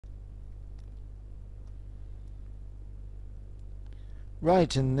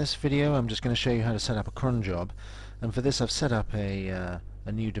Right, in this video I'm just going to show you how to set up a cron job, and for this I've set up a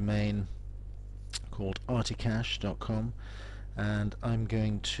new domain called articache.com, and I'm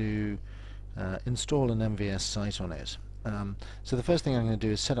going to install an MVS site on it. So the first thing I'm going to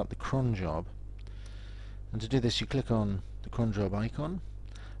do is set up the cron job, and to do this you click on the cron job icon.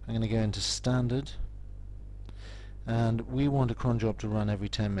 I'm going to go into standard, and we want a cron job to run every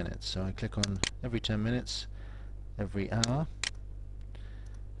 10 minutes, so I click on every 10 minutes, every hour,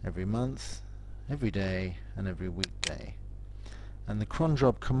 every month, every day, and every weekday. And the cron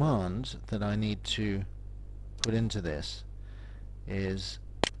job command that I need to put into this is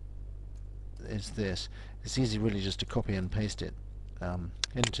this. It's easy really just to copy and paste it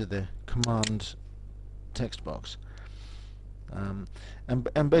into the command text box. And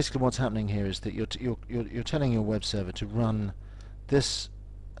basically what's happening here is that you're telling your web server to run this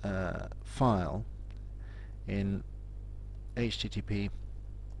file in http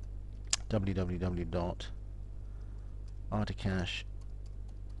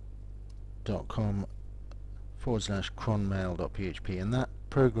www.articache.com/cronmail.php, and that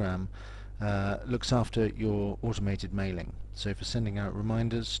program looks after your automated mailing. So for sending out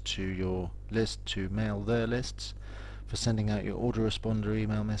reminders to your list to mail their lists, for sending out your autoresponder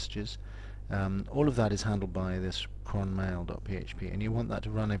email messages, all of that is handled by this cronmail.php, and you want that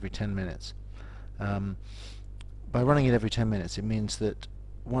to run every 10 minutes. By running it every 10 minutes, it means that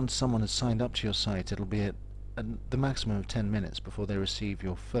once someone has signed up to your site, it'll be at the maximum of 10 minutes before they receive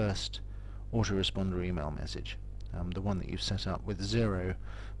your first autoresponder email message, the one that you've set up with 0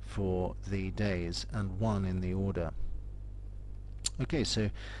 for the days and 1 in the order. Okay, so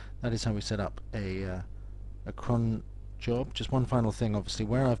that is how we set up a cron job. Just one final thing, obviously,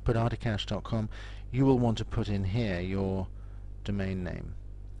 where I've put articache.com, you will want to put in here your domain name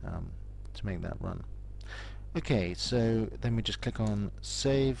to make that run. Okay, so then we just click on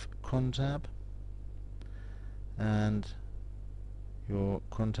Save Cron tab, and your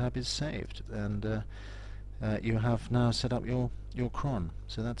cron tab is saved, and you have now set up your cron.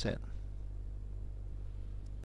 So that's it.